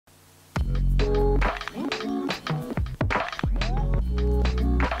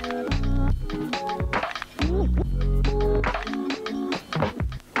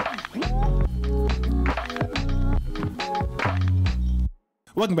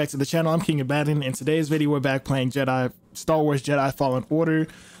Welcome back to the channel. I'm King Abaddon. In today's video, we're back playing Star Wars Jedi Fallen Order.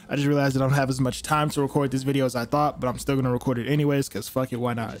 I just realized I don't have as much time to record this video as I thought, but I'm still going to record it anyways, because fuck it,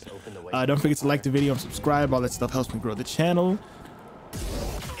 why not? Don't forget to like the video and subscribe. All that stuff helps me grow the channel.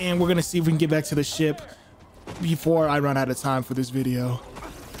 And we're going to see if we can get back to the ship before I run out of time for this video.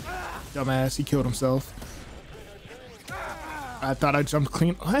 Dumbass, he killed himself. I thought I jumped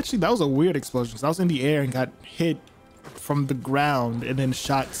clean. Oh, actually, that was a weird explosion. So I was in the air and got hit from the ground and then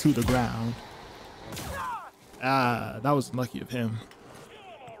shot to the ground. Ah, that was lucky of him.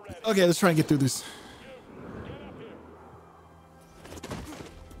 Okay, let's try and get through this.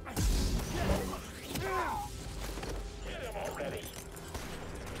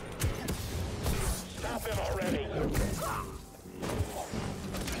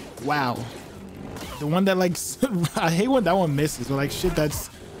 Wow. The one that like, I hate when that one misses, or like shit that's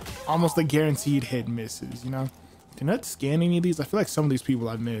almost a guaranteed hit misses, you know? Can I scan any of these? I feel like some of these people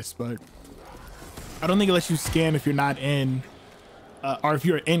I've missed, but I don't think it lets you scan if you're not in, or if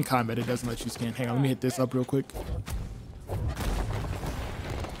you're in combat, it doesn't let you scan. Hang on, let me hit this up real quick.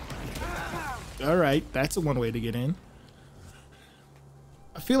 All right, that's one way to get in.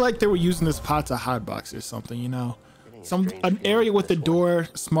 I feel like they were using this pot to hotbox or something, you know? An area with the door,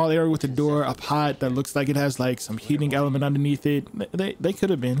 small area with the door, a pot that looks like it has like some heating element underneath it. They could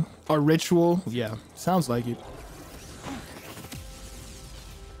have been. Or ritual, yeah, sounds like it.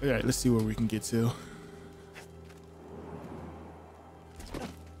 All right, let's see where we can get to.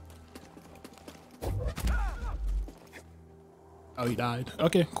 Oh, he died.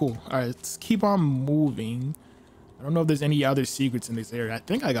 Okay, cool. All right, let's keep on moving. I don't know if there's any other secrets in this area. I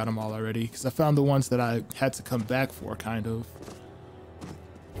think I got them all already because I found the ones that I had to come back for, kind of.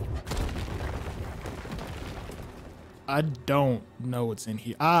 I don't know what's in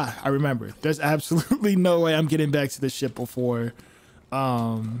here. Ah, I remember. There's absolutely no way I'm getting back to the ship before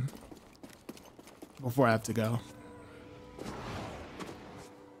I have to go.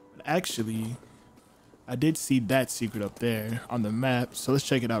 But actually, I did see that secret up there on the map, so let's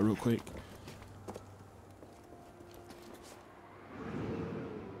check it out real quick.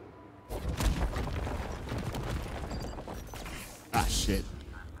 Ah, shit.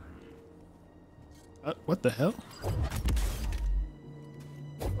 What the hell?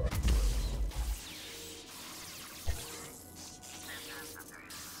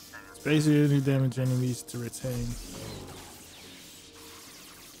 Basically, any damage enemies to retain.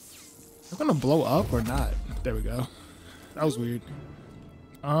 I'm gonna blow up or not? There we go. That was weird.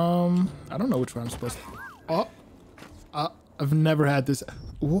 I don't know which one I'm supposed to. I've never had this.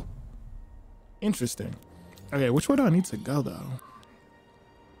 Ooh. Interesting. Okay, which way do I need to go though?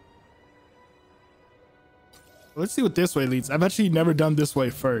 Let's see what this way leads. I've actually never done this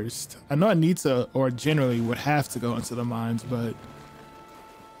way first. I know I need to, or generally would have to go into the mines, but if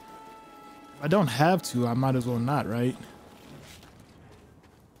I don't have to, I might as well not, right?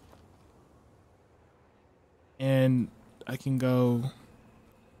 And I can go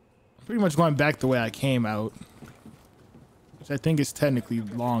pretty much going back the way I came out, which I think is technically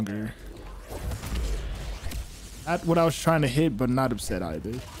longer. Not what I was trying to hit, but not upset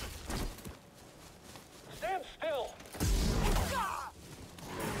either. Stand still.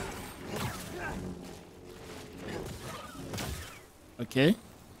 Okay.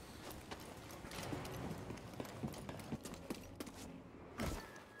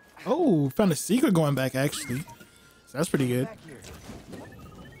 Oh, found a secret going back actually. So that's pretty good.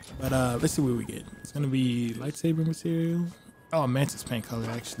 But let's see what we get. It's gonna be lightsaber material. Oh, mantis paint color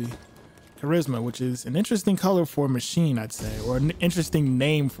actually. Charisma, which is an interesting color for a machine, I'd say, or an interesting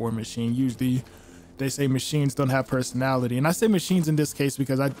name for a machine. Usually they say machines don't have personality, and I say machines in this case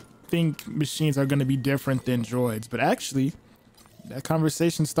because I think machines are going to be different than droids. But actually that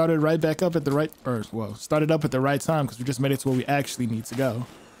conversation started right back up at the right, or well, started up at the right time because we just made it to where we actually need to go.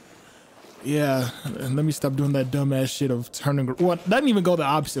 Yeah, and let me stop doing that dumbass shit of turning. Well, I didn't even go the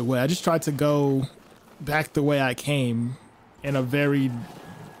opposite way. I just tried to go back the way I came in a very,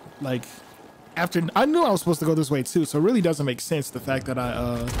 like, after I knew I was supposed to go this way too, so it really doesn't make sense the fact that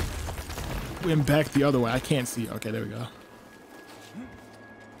I went back the other way. I can't see. Okay, there we go.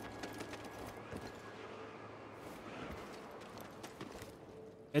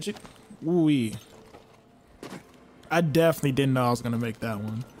 Magic. Ooh-wee. I definitely didn't know I was gonna make that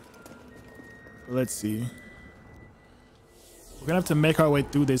one. But let's see. We're gonna have to make our way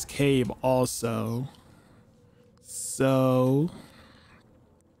through this cave also. So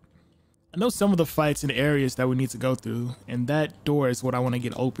I know some of the fights and areas that we need to go through, and that door is what I want to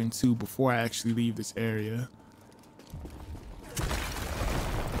get open to before I actually leave this area.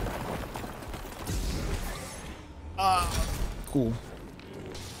 Cool.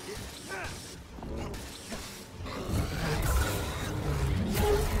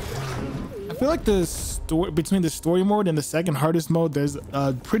 feel like the story between the story mode and the second hardest mode, there's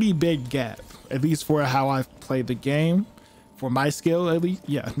a pretty big gap, at least for how I've played the game. For my skill, at least.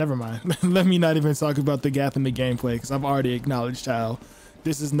 Yeah, never mind. Let me not even talk about the gap in the gameplay, because I've already acknowledged how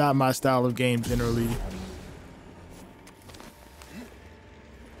this is not my style of game generally.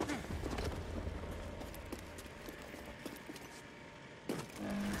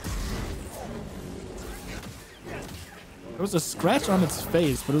 There was a scratch on its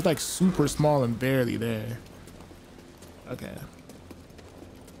face, but it was like super small and barely there. Okay.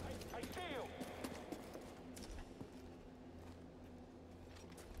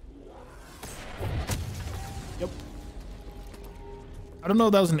 Yep. I don't know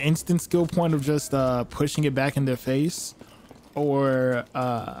if that was an instant skill point of just pushing it back in their face, or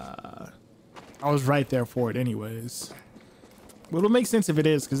I was right there for it anyways. But it'll make sense if it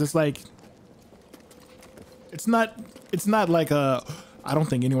is, because it's like, it's not like a, I don't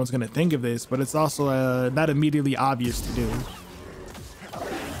think anyone's gonna think of this, but it's also not immediately obvious to do.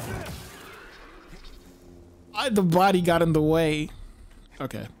 The body got in the way.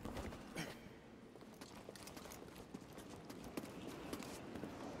 Okay.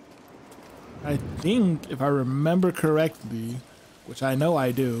 I think if I remember correctly, which I know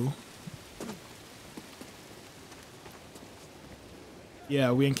I do.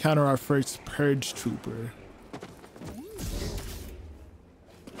 Yeah, we encounter our first purge trooper.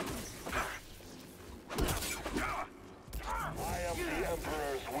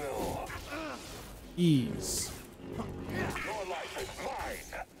 Ease. Your life is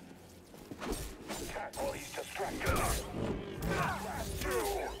mine. Attack while he's distracted.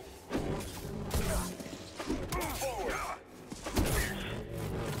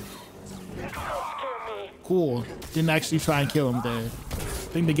 Cool. Didn't actually try and kill him there.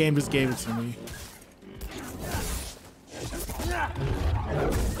 I think the game just gave it to me.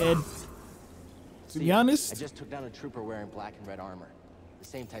 Ed, to be honest, I just took down a trooper wearing black and red armor. The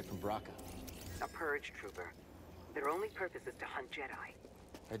same type from Braca. A purge trooper. Their only purpose is to hunt Jedi.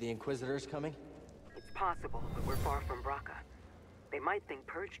 Are the Inquisitors coming? It's possible, but we're far from Braca. They might think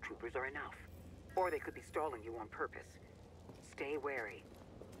purge troopers are enough. Or they could be stalling you on purpose. Stay wary.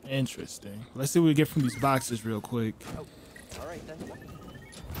 interesting. Let's see what we get from these boxes real quick. Oh, all right then.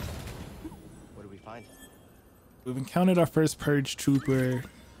 What do we find? We've encountered our first purge trooper.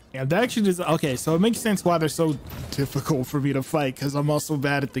 Yeah, that actually just, okay, so it makes sense why they're so difficult for me to fight, because I'm also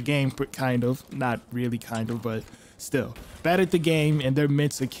bad at the game, kind of. Not really kind of, but still. Bad at the game, and they're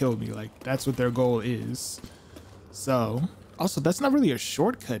meant to kill me. Like, that's what their goal is. So, also, that's not really a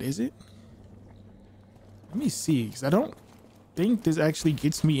shortcut, is it? Let me see, because I don't think this actually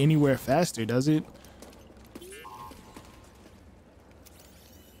gets me anywhere faster, does it?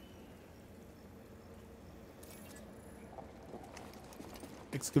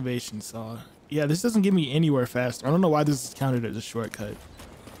 Excavation saw. Yeah, this doesn't get me anywhere faster. I don't know why this is counted as a shortcut.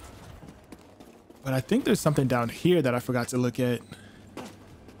 But I think there's something down here that I forgot to look at.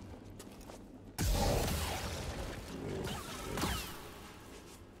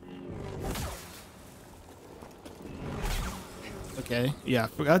 Okay, yeah, I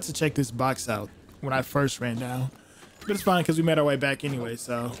forgot to check this box out when I first ran down. But it's fine because we made our way back anyway,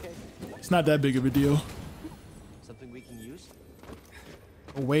 so it's not that big of a deal. Something we can use?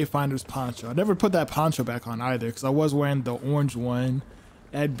 A Wayfinder's poncho. I never put that poncho back on either because I was wearing the orange one.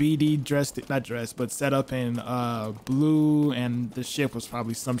 At BD dressed, not dressed, but set up in blue, and the ship was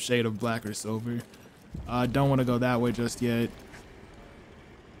probably some shade of black or silver. Don't want to go that way just yet.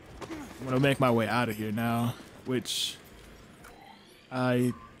 I'm gonna make my way out of here now, which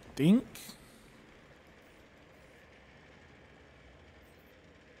I think.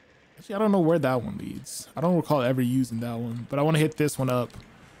 Actually, I don't know where that one leads. I don't recall ever using that one, but I want to hit this one up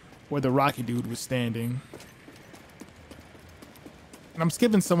where the Rocky dude was standing. And I'm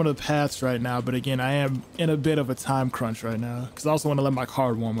skipping some of the paths right now, but again, I am in a bit of a time crunch right now because I also want to let my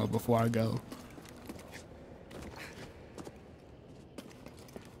card warm up before I go.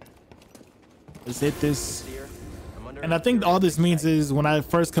 Let's hit this. And I think all this means is when I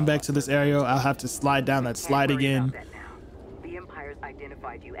first come back to this area, I'll have to slide down that slide again. The Empire's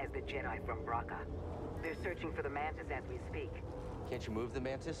identified you as the Jedi from Braca. They're searching for the Mantis as we speak. Can't you move the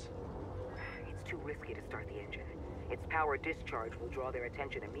Mantis? It's too risky to start the engine. Its power discharge will draw their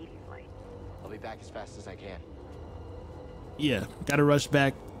attention immediately. I'll be back as fast as I can. Yeah, gotta rush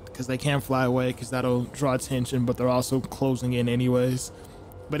back because they can't fly away because that'll draw attention, but they're also closing in anyways.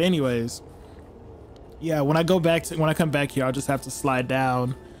 But anyways, yeah, when I come back here, I'll just have to slide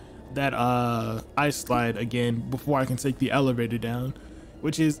down that ice slide again before I can take the elevator down,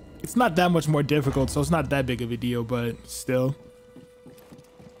 which is, it's not that much more difficult, so it's not that big of a deal, but still.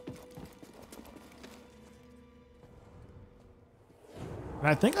 And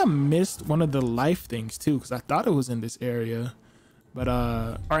I think I missed one of the life things too, because I thought it was in this area, but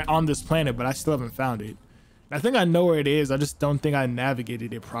or on this planet, but I still haven't found it. I think I know where it is. I just don't think I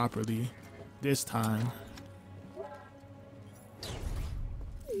navigated it properly this time.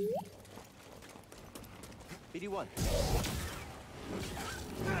 BD1.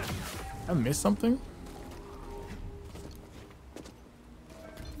 I missed something?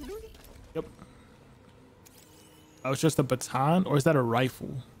 Yep. Oh, it's just a baton, or is that a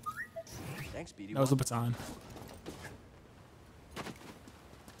rifle? Thanks, BD1. That was a baton.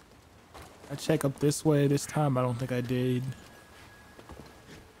 I check up this way this time. I don't think I did.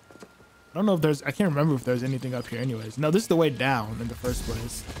 I don't know if there's, I can't remember if there's anything up here anyways. No, this is the way down in the first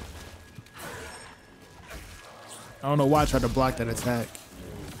place. I don't know why I tried to block that attack.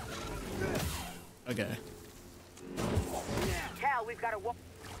 Okay. Cal, we've got to walk.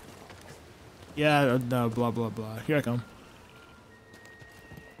 Yeah, no, blah, blah, blah. Here I come.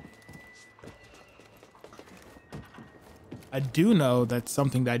 I do know that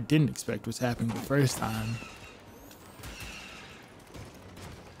something that I didn't expect was happening the first time.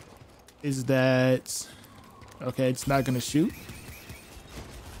 Is that... Okay, it's not gonna shoot.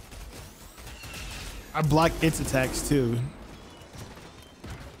 I blocked its attacks too.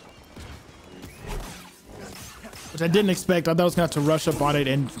 Which I didn't expect. I thought I was gonna have to rush up on it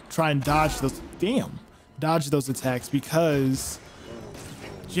and try and dodge those... Damn. Dodge those attacks because...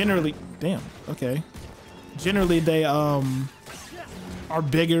 Generally... Damn. Okay. Generally, they are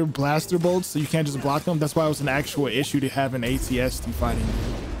bigger blaster bolts, so you can't just block them. That's why it was an actual issue to have an ATST fighting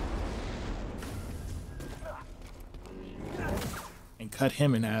you. And cut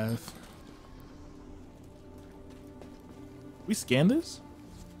him in half. We scanned this?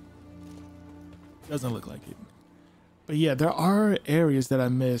 Doesn't look like it. But yeah, there are areas that I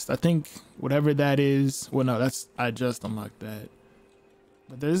missed. I think whatever that is... Well, no, that's... I just unlocked that.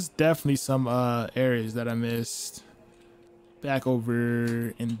 But there's definitely some areas that I missed back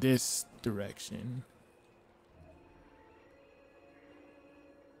over in this direction.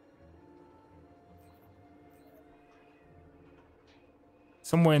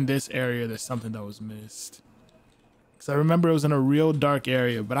 Somewhere in this area, there's something that was missed. Because I remember it was in a real dark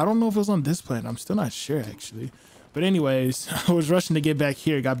area, but I don't know if it was on this planet. I'm still not sure, actually. But anyways, I was rushing to get back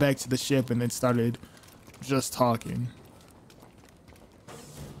here, got back to the ship, and then started just talking.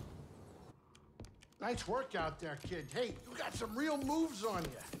 Nice work out there, kid. Hey, you got some real moves on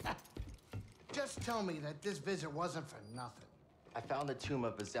you. Just tell me that this visit wasn't for nothing. I found the tomb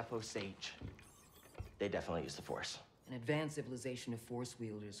of a Zeffo sage. They definitely used the Force. An advanced civilization of Force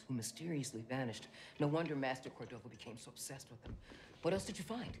wielders who mysteriously vanished. No wonder Master Cordova became so obsessed with them. What else did you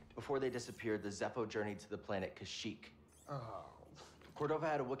find? Before they disappeared, the Zeffo journeyed to the planet Kashyyyk. Oh. Cordova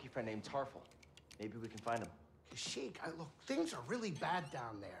had a Wookiee friend named Tarful. Maybe we can find him. Kashyyyk, look, things are really bad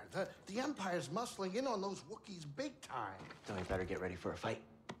down there. The Empire's muscling in on those Wookiees big time. Then we better get ready for a fight.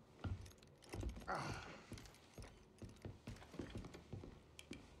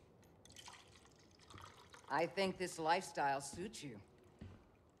 I think this lifestyle suits you.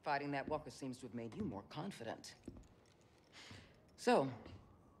 Fighting that walker seems to have made you more confident. So,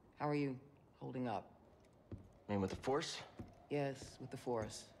 how are you holding up? I mean, with the Force? Yes, with the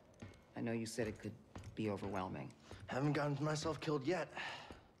Force. I know you said it could be overwhelming. Haven't gotten myself killed yet.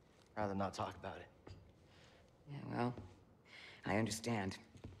 Rather not talk about it. Yeah, well, I understand.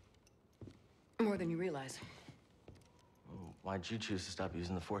 More than you realize. Why'd you choose to stop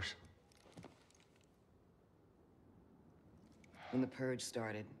using the Force? When the Purge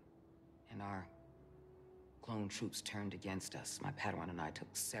started, and our clone troops turned against us, my Padawan and I took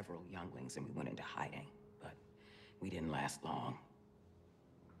several younglings and we went into hiding. But we didn't last long.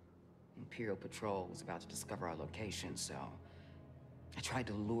 Imperial Patrol was about to discover our location, so I tried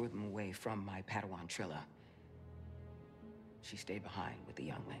to lure them away from my Padawan Trilla. She stayed behind with the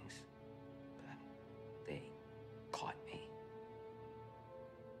younglings, but they caught me.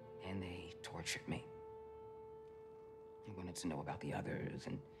 And they tortured me. They wanted to know about the others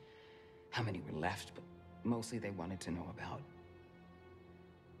and how many were left, but mostly they wanted to know about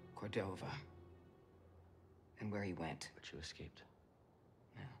Cordova and where he went. But you escaped.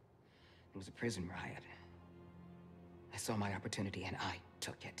 No. It was a prison riot. I saw my opportunity and I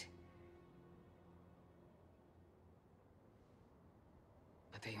took it.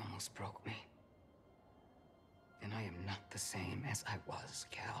 But they almost broke me. And I am not the same as I was,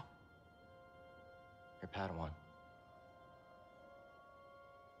 Cal. Your Padawan.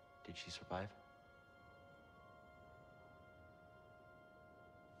 Did she survive?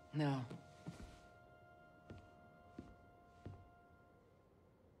 No.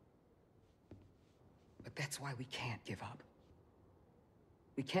 But that's why we can't give up.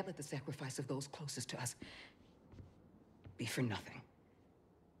 We can't let the sacrifice of those closest to us be for nothing.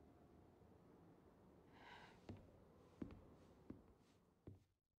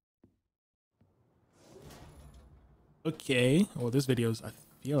 Okay. Well, this video's, I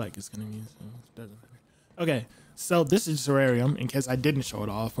feel like it's gonna be, so it doesn't matter. Okay, so this is terrarium in case I didn't show it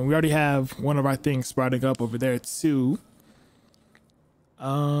off, and we already have one of our things sprouting up over there too.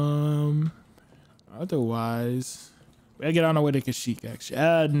 Otherwise, we gotta get on our way to Kashyyyk. Actually,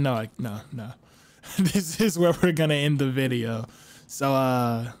 no. This is where we're gonna end the video.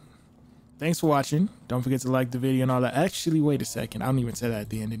 So, thanks for watching. Don't forget to like the video and all that. Actually, wait a second. I don't even say that at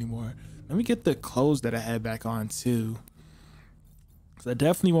the end anymore. Let me get the clothes that I had back on too. So I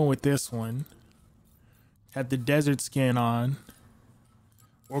definitely went with this one. Had the desert skin on,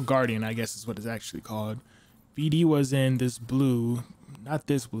 or guardian, I guess is what it's actually called. BD was in this blue, not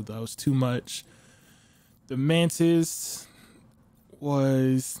this blue though, it's too much. The mantis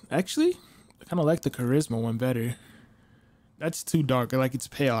was actually, I kind of like the charisma one better. That's too dark. I like it's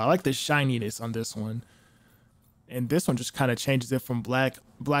pale. I like the shininess on this one, and this one just kind of changes it from black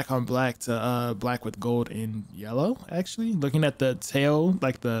on black to black with gold and yellow. Actually, looking at the tail,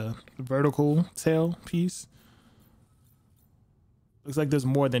 like the vertical tail piece, looks like there's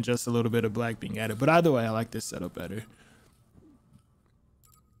more than just a little bit of black being added. But either way, I like this setup better.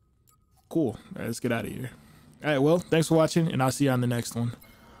 Cool. All right, let's get out of here. All right, well, thanks for watching, and I'll see you on the next one.